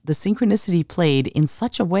the synchronicity played in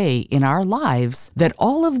such a way in our lives that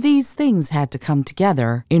all of these things had to come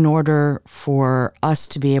together in order for us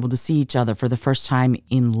to be able to see each other for the first time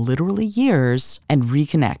in literally years and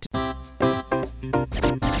reconnect.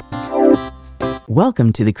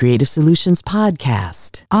 Welcome to the Creative Solutions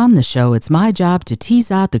Podcast. On the show, it's my job to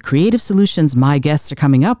tease out the creative solutions my guests are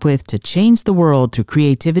coming up with to change the world through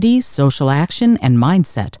creativity, social action, and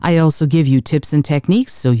mindset. I also give you tips and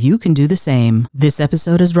techniques so you can do the same. This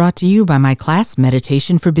episode is brought to you by my class,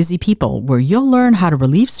 Meditation for Busy People, where you'll learn how to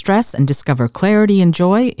relieve stress and discover clarity and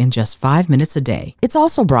joy in just 5 minutes a day. It's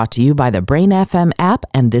also brought to you by the Brain FM app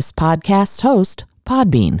and this podcast's host,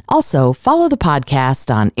 Podbean. Also, follow the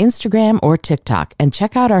podcast on Instagram or TikTok and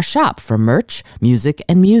check out our shop for merch, music,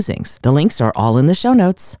 and musings. The links are all in the show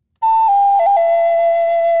notes.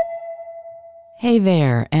 Hey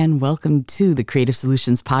there, and welcome to the Creative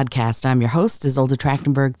Solutions Podcast. I'm your host, Izolda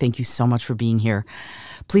Trachtenberg. Thank you so much for being here.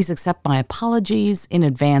 Please accept my apologies in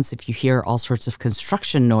advance if you hear all sorts of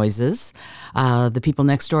construction noises. The people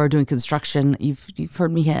next door are doing construction. You've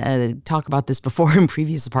heard me talk about this before in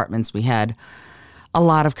previous apartments. We had a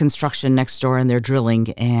lot of construction next door and they're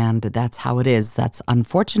drilling, and that's how it is. That's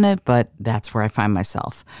unfortunate, but that's where I find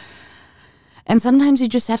myself. And sometimes you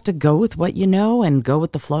just have to go with what you know and go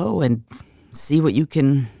with the flow and see what you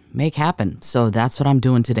can make happen. So that's what I'm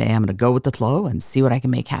doing today. I'm going to go with the flow and see what I can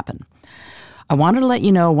make happen. I wanted to let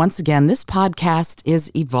you know, once again, this podcast is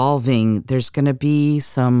evolving. There's going to be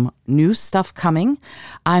some new stuff coming.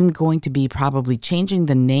 I'm going to be probably changing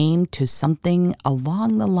the name to something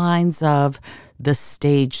along the lines of the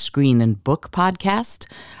Stage, Screen, and Book podcast.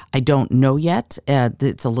 I don't know yet.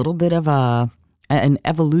 It's a little bit of an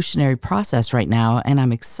evolutionary process right now, and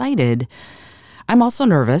I'm excited. I'm also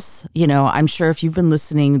nervous. You know, I'm sure if you've been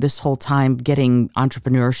listening this whole time, getting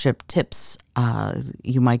entrepreneurship tips,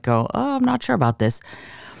 you might go, oh, I'm not sure about this.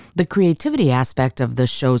 The creativity aspect of the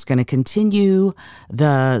show is going to continue.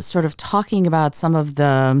 The sort of talking about some of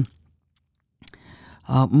the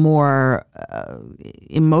more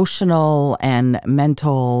emotional and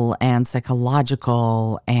mental and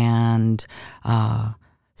psychological and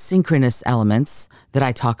synchronous elements that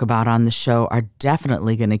I talk about on the show are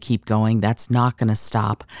definitely going to keep going. That's not going to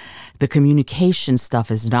stop. The communication stuff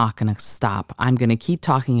is not going to stop. I'm going to keep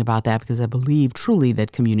talking about that because I believe truly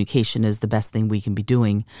that communication is the best thing we can be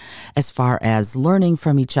doing as far as learning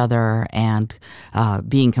from each other and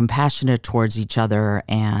being compassionate towards each other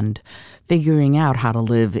and figuring out how to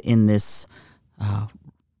live in this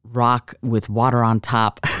rock with water on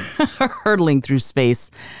top, hurtling through space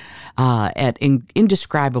at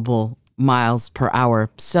indescribable miles per hour.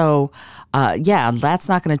 So, that's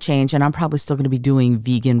not going to change. And I'm probably still going to be doing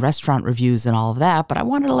vegan restaurant reviews and all of that. But I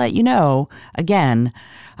wanted to let you know, again,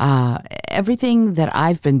 everything that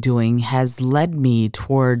I've been doing has led me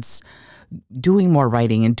towards doing more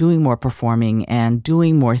writing and doing more performing and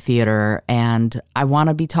doing more theater. And I want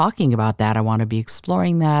to be talking about that. I want to be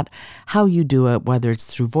exploring that, how you do it, whether it's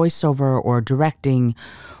through voiceover or directing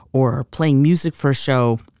or playing music for a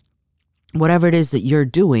show. Whatever it is that you're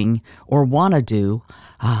doing or want to do,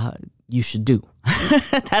 you should do.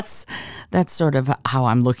 That's sort of how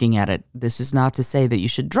I'm looking at it. This is not to say that you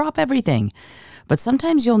should drop everything, but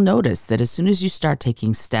sometimes you'll notice that as soon as you start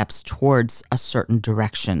taking steps towards a certain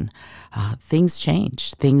direction, things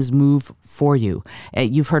change, things move for you.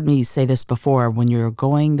 You've heard me say this before. When you're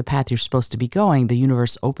going the path you're supposed to be going, the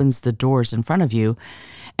universe opens the doors in front of you.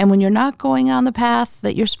 And when you're not going on the path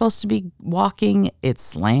that you're supposed to be walking, it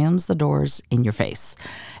slams the doors in your face.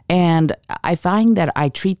 And I find that I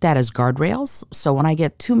treat that as guardrails. So when I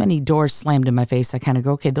get too many doors slammed in my face, I kind of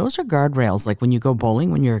go, okay, those are guardrails. Like when you go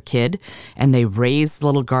bowling when you're a kid and they raise the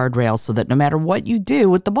little guardrails so that no matter what you do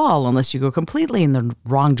with the ball, unless you go completely in the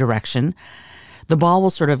wrong direction, the ball will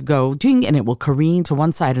sort of go ding and it will careen to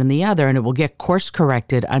one side and the other, and it will get course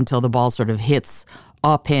corrected until the ball sort of hits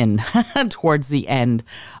a pin towards the end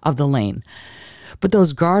of the lane. But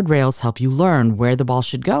those guardrails help you learn where the ball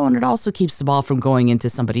should go, and it also keeps the ball from going into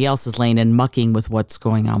somebody else's lane and mucking with what's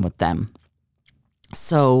going on with them.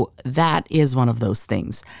 So that is one of those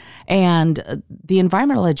things. And the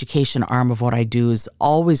environmental education arm of what I do is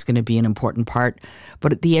always going to be an important part.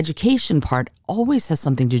 But the education part always has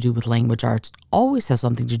something to do with language arts, always has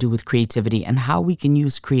something to do with creativity and how we can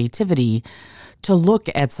use creativity to look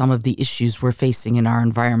at some of the issues we're facing in our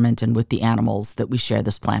environment and with the animals that we share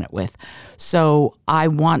this planet with. So I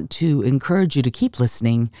want to encourage you to keep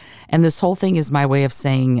listening. And this whole thing is my way of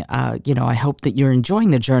saying, I hope that you're enjoying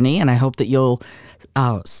the journey, and I hope that you'll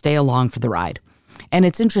stay along for the ride. And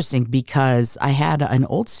it's interesting because I had an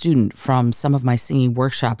old student from some of my singing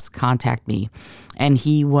workshops contact me, and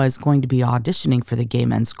he was going to be auditioning for the Gay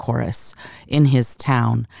Men's Chorus in his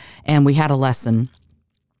town. And we had a lesson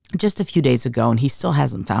just a few days ago, and he still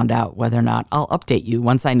hasn't found out whether or not, I'll update you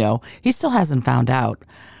once I know, he still hasn't found out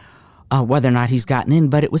whether or not he's gotten in.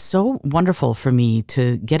 But it was so wonderful for me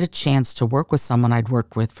to get a chance to work with someone I'd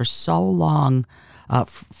worked with for so long,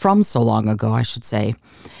 from so long ago, I should say,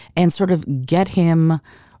 and sort of get him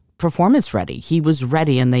performance ready. He was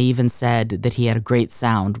ready, and they even said that he had a great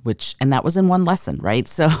sound, and that was in one lesson, right?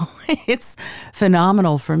 So it's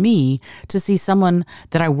phenomenal for me to see someone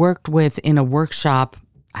that I worked with in a workshop,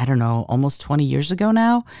 I don't know, almost 20 years ago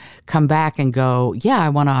now, come back and go, yeah, I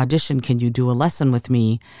want to audition. Can you do a lesson with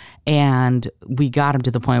me? And we got him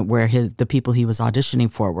to the point where the people he was auditioning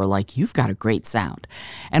for were like, you've got a great sound.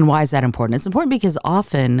 And why is that important? It's important because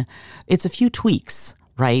often it's a few tweaks,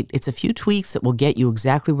 right? It's a few tweaks that will get you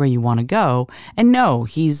exactly where you want to go. And no,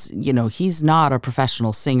 he's not a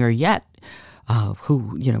professional singer yet.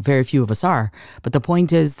 Who, very few of us are. But the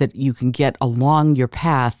point is that you can get along your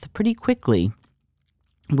path pretty quickly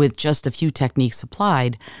with just a few techniques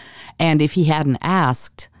applied. And if he hadn't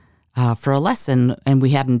asked for a lesson and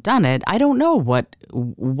we hadn't done it, I don't know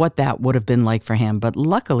what that would have been like for him. But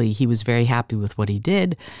luckily, he was very happy with what he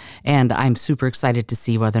did. And I'm super excited to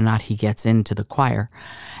see whether or not he gets into the choir.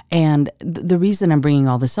 And the reason I'm bringing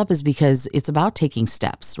all this up is because it's about taking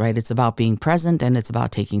steps, right? It's about being present, and it's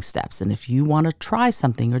about taking steps. And if you want to try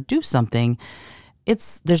something or do something,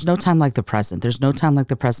 there's no time like the present. There's no time like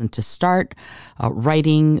the present to start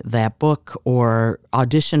writing that book or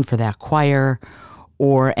audition for that choir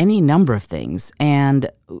or any number of things. And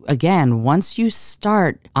again, once you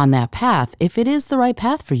start on that path, if it is the right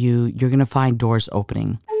path for you, you're going to find doors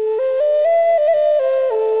opening.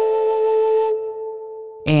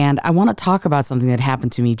 And I want to talk about something that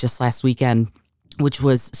happened to me just last weekend, which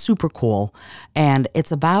was super cool. And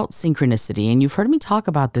it's about synchronicity. And you've heard me talk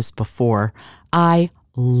about this before. I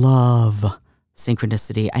love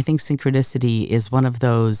synchronicity. I think synchronicity is one of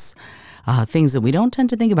those things that we don't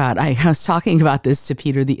tend to think about. I was talking about this to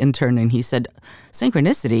Peter, the intern, and he said,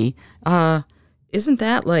 synchronicity, isn't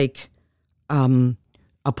that like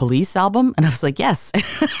a Police album? And I was like, yes,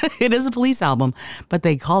 it is a Police album, but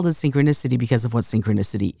they called it synchronicity because of what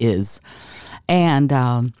synchronicity is. And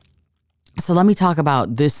so let me talk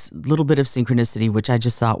about this little bit of synchronicity, which I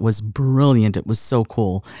just thought was brilliant. It was so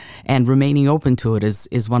cool. And remaining open to it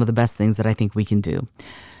is one of the best things that I think we can do.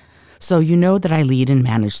 So you know that I lead and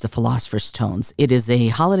manage the Philosopher's Tones. It is a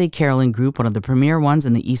holiday caroling group, one of the premier ones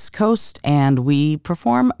in the East Coast, and we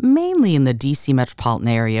perform mainly in the D.C. metropolitan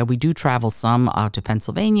area. We do travel some out to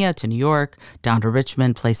Pennsylvania, to New York, down to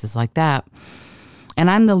Richmond, places like that. And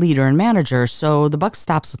I'm the leader and manager, so the buck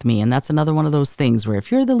stops with me. And that's another one of those things where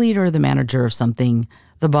if you're the leader or the manager of something,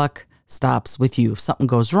 the buck stops with you. If something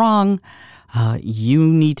goes wrong, you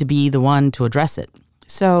need to be the one to address it.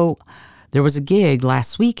 So there was a gig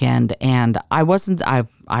last weekend, and I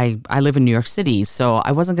live in New York City, so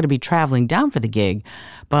I wasn't going to be traveling down for the gig,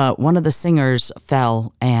 but one of the singers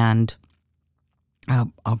fell and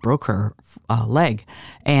broke her leg.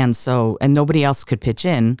 And nobody else could pitch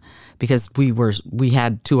in because we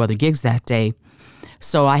had two other gigs that day.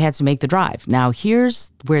 So I had to make the drive. Now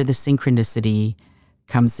here's where the synchronicity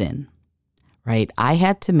comes in, right? I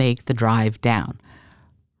had to make the drive down.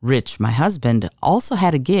 Rich, my husband, also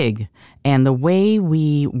had a gig, and the way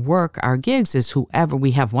we work our gigs is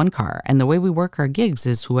we have one car, and the way we work our gigs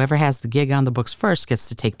is whoever has the gig on the books first gets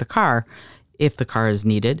to take the car if the car is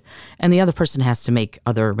needed, and the other person has to make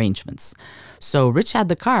other arrangements. So Rich had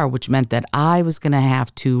the car, which meant that I was going to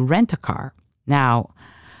have to rent a car. Now,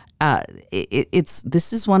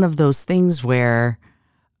 this is one of those things where,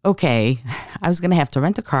 okay, I was going to have to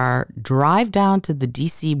rent a car, drive down to the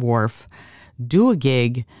DC wharf, do a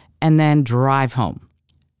gig, and then drive home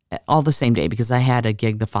all the same day because I had a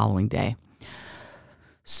gig the following day.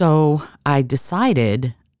 So I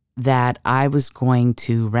decided that I was going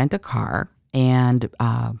to rent a car and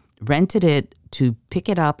rented it to pick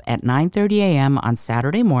it up at 9:30 a.m. on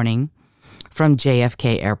Saturday morning from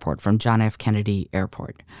JFK Airport, from John F. Kennedy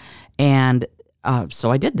Airport. And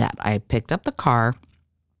so I did that. I picked up the car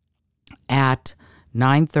at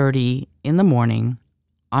 9:30 in the morning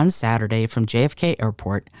on Saturday from JFK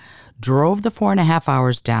Airport, drove the 4.5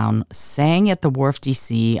 hours down, sang at the Wharf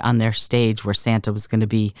DC on their stage where Santa was going to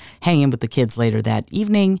be hanging with the kids later that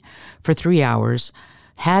evening for 3 hours,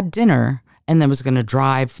 had dinner, and then was going to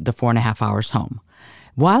drive the 4.5 hours home.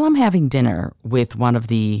 While I'm having dinner with one of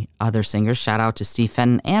the other singers, shout out to Steve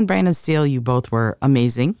Fenton and Brandon Steele, you both were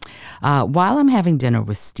amazing. While I'm having dinner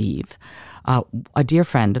with Steve, a dear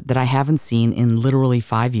friend that I haven't seen in literally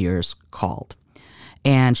 5 years called.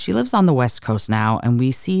 And she lives on the West Coast now, and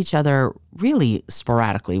we see each other really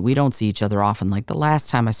sporadically. We don't see each other often. Like the last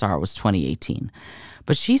time I saw her was 2018.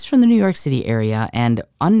 But she's from the New York City area, and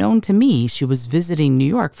unknown to me, she was visiting New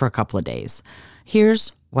York for a couple of days.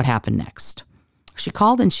 Here's what happened next. She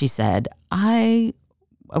called and she said, I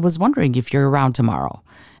was wondering if you're around tomorrow.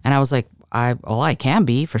 And I was like, I can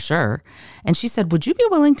be for sure. And she said, would you be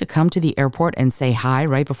willing to come to the airport and say hi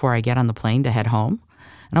right before I get on the plane to head home?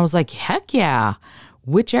 And I was like, heck yeah.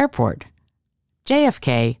 Which airport?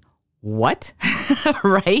 JFK. What?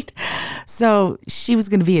 Right? So she was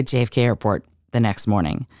going to be at JFK Airport the next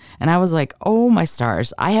morning. And I was like, oh my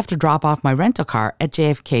stars, I have to drop off my rental car at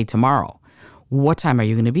JFK tomorrow. What time are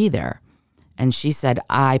you going to be there? And she said,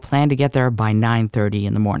 I plan to get there by 9:30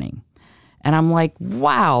 in the morning. And I'm like,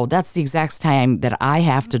 wow, that's the exact time that I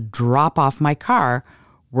have to drop off my car.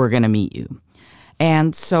 We're going to meet you.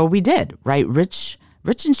 And so we did, right? Rich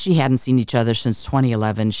and she hadn't seen each other since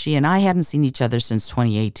 2011. She and I hadn't seen each other since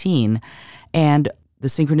 2018. And the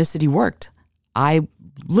synchronicity worked. I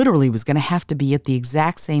literally was going to have to be at the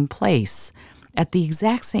exact same place at the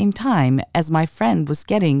exact same time as my friend was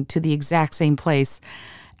getting to the exact same place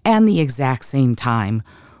and the exact same time,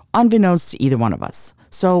 unbeknownst to either one of us.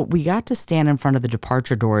 So we got to stand in front of the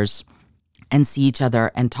departure doors and see each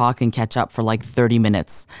other and talk and catch up for like 30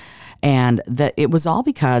 minutes. And it was all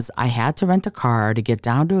because I had to rent a car to get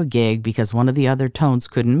down to a gig because one of the other tones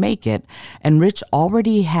couldn't make it. And Rich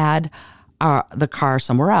already had the car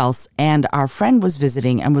somewhere else. And our friend was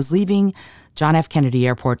visiting and was leaving John F. Kennedy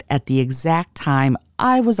Airport at the exact time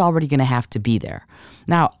I was already going to have to be there.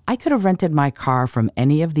 Now, I could have rented my car from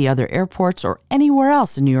any of the other airports or anywhere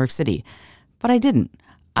else in New York City, but I didn't.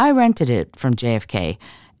 I rented it from JFK.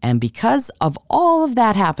 And because of all of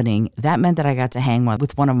that happening, that meant that I got to hang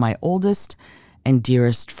with one of my oldest and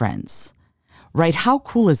dearest friends. Right? How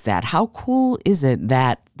cool is that? How cool is it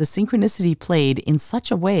that the synchronicity played in such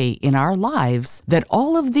a way in our lives that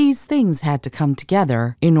all of these things had to come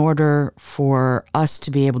together in order for us to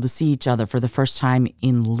be able to see each other for the first time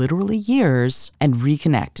in literally years and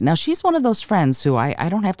reconnect. Now, she's one of those friends who I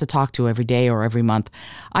don't have to talk to every day or every month.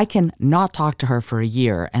 I can not talk to her for a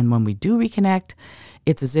year. And when we do reconnect,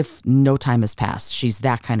 it's as if no time has passed. She's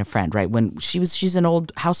that kind of friend, right? She's an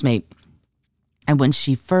old housemate. And when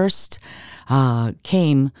she first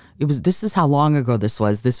came, this is how long ago this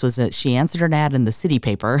was. She answered an ad in the city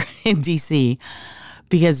paper in DC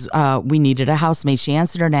because we needed a housemate. She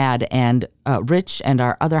answered an ad, and Rich and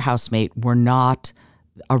our other housemate were not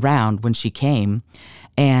around when she came.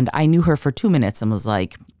 And I knew her for 2 minutes and was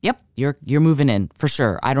like, yep, you're moving in for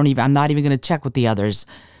sure. I'm not even going to check with the others.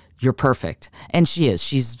 You're perfect. And she is.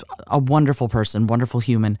 She's a wonderful person, wonderful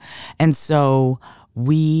human. And so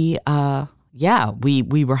we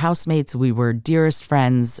were housemates. We were dearest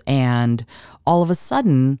friends. And all of a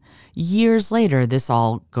sudden, years later, this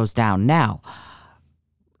all goes down. Now,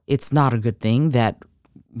 it's not a good thing that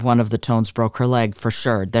one of the tones broke her leg for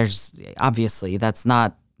sure. There's obviously that's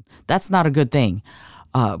not a good thing.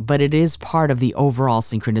 But it is part of the overall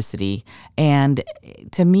synchronicity. And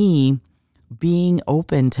to me, being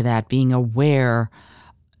open to that, being aware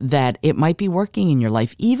that it might be working in your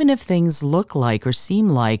life, even if things look like or seem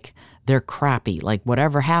like they're crappy, like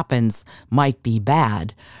whatever happens might be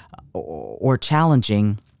bad or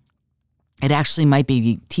challenging. It actually might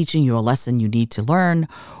be teaching you a lesson you need to learn,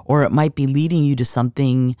 or it might be leading you to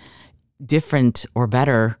something different or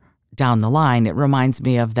better down the line. It reminds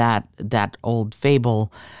me of that old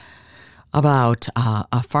fable about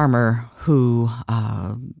a farmer who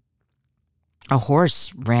a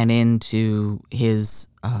horse ran into his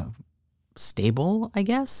stable, I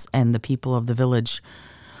guess, and the people of the village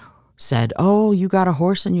said, "Oh, you got a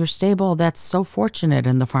horse in your stable? That's so fortunate."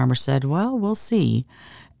 And the farmer said, "Well, we'll see."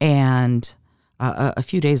 And a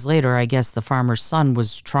few days later, I guess the farmer's son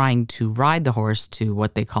was trying to ride the horse to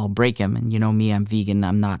what they call break him. And you know me, I'm vegan.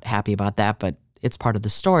 I'm not happy about that, but it's part of the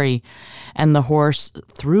story. And the horse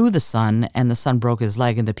threw the son, and the son broke his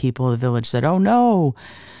leg. And the people of the village said, "Oh, no,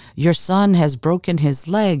 your son has broken his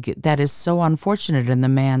leg. That is so unfortunate." And the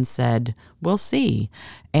man said, "We'll see."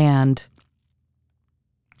 And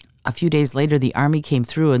a few days later, the army came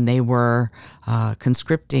through, and they were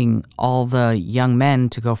conscripting all the young men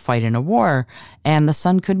to go fight in a war. And the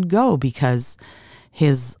son couldn't go because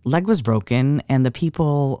his leg was broken. And the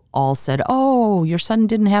people all said, "Oh, your son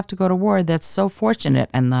didn't have to go to war. That's so fortunate."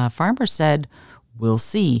 And the farmer said, "We'll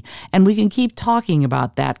see." And we can keep talking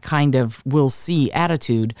about that kind of "we'll see"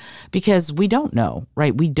 attitude because we don't know,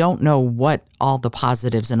 right? We don't know what all the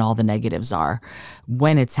positives and all the negatives are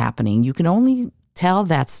when it's happening. You can only tell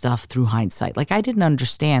that stuff through hindsight. Like, I didn't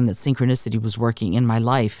understand that synchronicity was working in my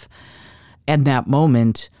life at that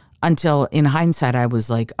moment until in hindsight I was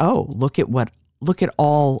like, oh, look at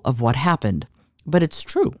all of what happened. But it's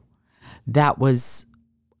true. That was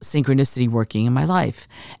synchronicity working in my life.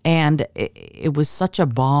 And it was such a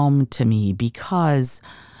balm to me because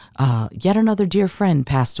yet another dear friend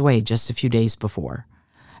passed away just a few days before.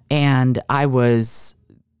 And I was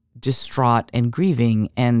distraught and grieving.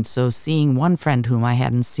 And so seeing one friend whom I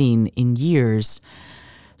hadn't seen in years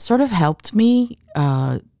sort of helped me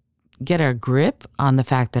get a grip on the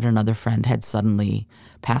fact that another friend had suddenly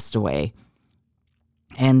passed away.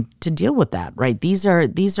 And to deal with that, right? These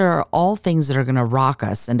are all things that are going to rock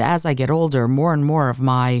us. And as I get older, more and more of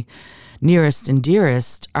my nearest and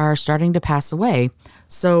dearest are starting to pass away.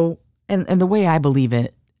 So, and the way I believe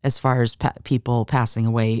it, as far as people passing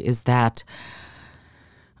away, is that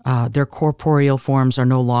their corporeal forms are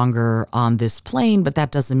no longer on this plane, but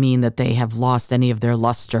that doesn't mean that they have lost any of their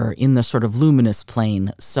luster in the sort of luminous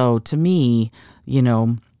plane. So to me,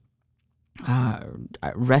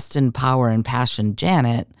 rest in power and passion,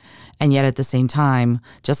 Janet. And yet at the same time,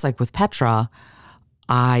 just like with Petra,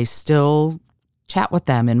 I still chat with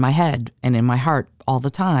them in my head and in my heart all the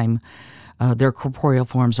time. Their corporeal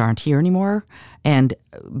forms aren't here anymore. And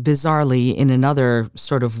bizarrely, in another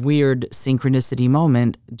sort of weird synchronicity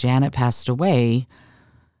moment, Janet passed away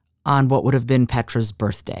on what would have been Petra's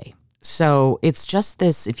birthday. So it's just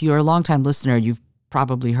this, if you're a longtime listener, you've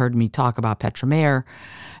probably heard me talk about Petra Mayer.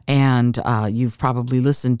 And you've probably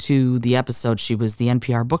listened to the episode. She was the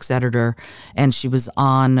NPR Books editor, and she was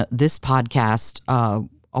on this podcast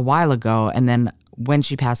a while ago. And then when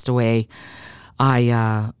she passed away,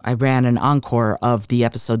 I ran an encore of the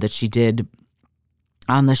episode that she did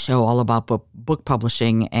on the show all about book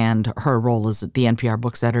publishing and her role as the NPR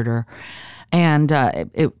Books editor. And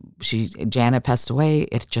Janet passed away.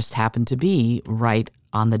 It just happened to be right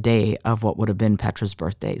on the day of what would have been Petra's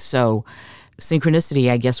birthday. So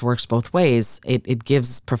synchronicity, I guess, works both ways. It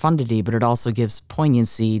gives profundity, but it also gives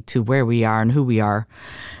poignancy to where we are and who we are.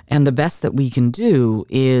 And the best that we can do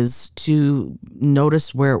is to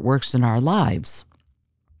notice where it works in our lives.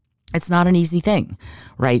 It's not an easy thing,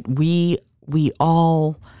 right? We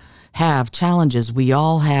all have challenges. We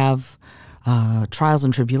all have trials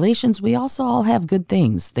and tribulations. We also all have good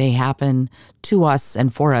things. They happen to us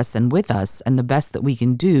and for us and with us. And the best that we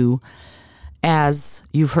can do, as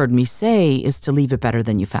you've heard me say, is to leave it better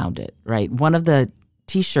than you found it, right? One of the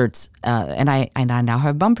T-shirts, and I now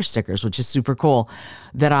have bumper stickers, which is super cool,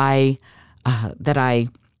 that I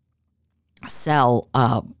sell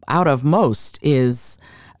out of most is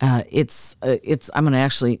it's I'm gonna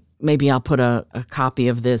actually, maybe I'll put a copy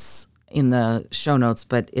of this in the show notes,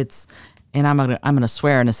 but it's, and I'm gonna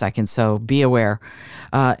swear in a second, so be aware.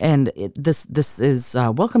 This is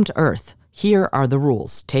Welcome to Earth. Here are the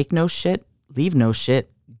rules: take no shit, leave no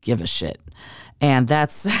shit, give a shit. And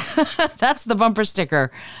that's that's the bumper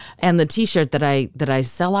sticker and the T-shirt that I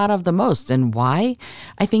sell out of the most. And why?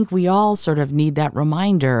 I think we all sort of need that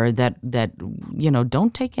reminder that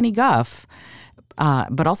don't take any guff,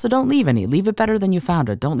 but also don't leave any. Leave it better than you found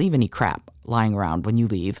it. Don't leave any crap lying around when you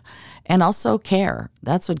leave. And also care.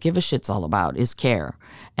 That's what give a shit's all about, is care.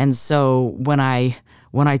 And so when I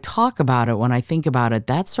talk about it, when I think about it,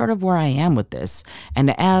 that's sort of where I am with this.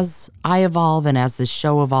 And as I evolve and as this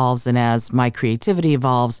show evolves and as my creativity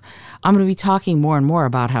evolves, I'm going to be talking more and more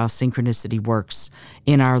about how synchronicity works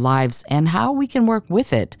in our lives and how we can work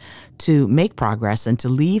with it to make progress and to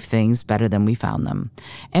leave things better than we found them.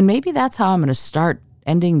 And maybe that's how I'm going to start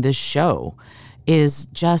ending this show, is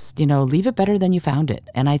just, leave it better than you found it.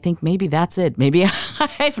 And I think maybe that's it. Maybe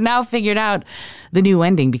I've now figured out the new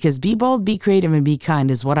ending, because be bold, be creative, and be kind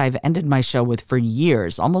is what I've ended my show with for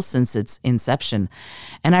years, almost since its inception.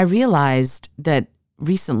 And I realized that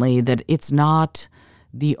recently that it's not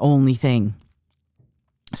the only thing.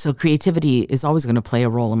 So creativity is always going to play a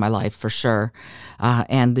role in my life for sure.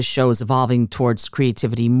 And the show is evolving towards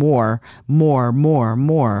creativity more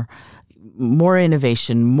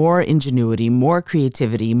innovation, more ingenuity, more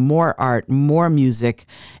creativity, more art, more music,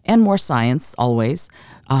 and more science always.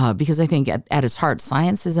 Because I think at its heart,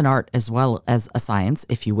 science is an art as well as a science,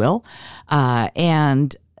 if you will.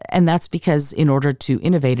 And that's because in order to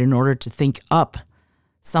innovate, in order to think up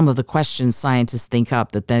some of the questions scientists think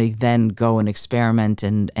up, that they then go and experiment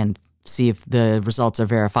and see if the results are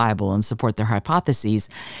verifiable and support their hypotheses,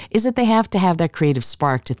 is that they have to have that creative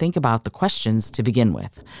spark to think about the questions to begin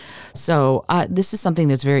with. So this is something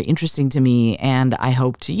that's very interesting to me, and I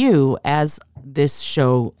hope to you, as this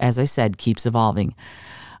show, as I said, keeps evolving.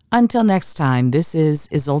 Until next time, this is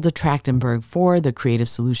Izolda Trachtenberg for the Creative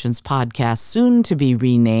Solutions Podcast, soon to be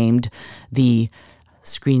renamed the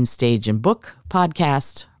Screen, Stage, and Book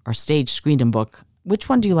Podcast, or Stage, Screen, and Book. Which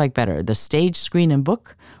one do you like better, the Stage, Screen, and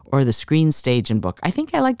Book, or the Screen, Stage, and Book? I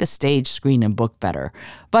think I like the Stage, Screen, and Book better.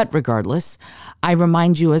 But regardless, I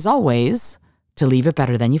remind you, as always, to leave it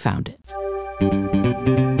better than you found it.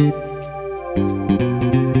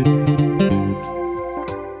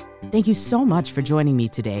 Thank you so much for joining me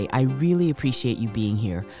today. I really appreciate you being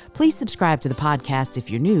here. Please subscribe to the podcast if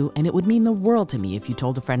you're new, and it would mean the world to me if you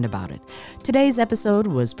told a friend about it. Today's episode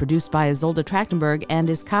was produced by Izolda Trachtenberg and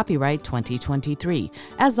is copyright 2023.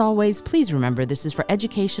 As always, please remember this is for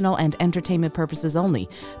educational and entertainment purposes only.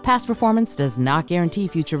 Past performance does not guarantee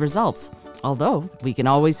future results, although we can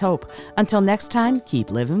always hope. Until next time, keep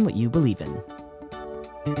living what you believe in.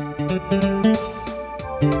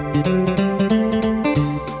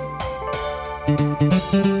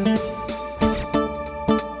 Thank you.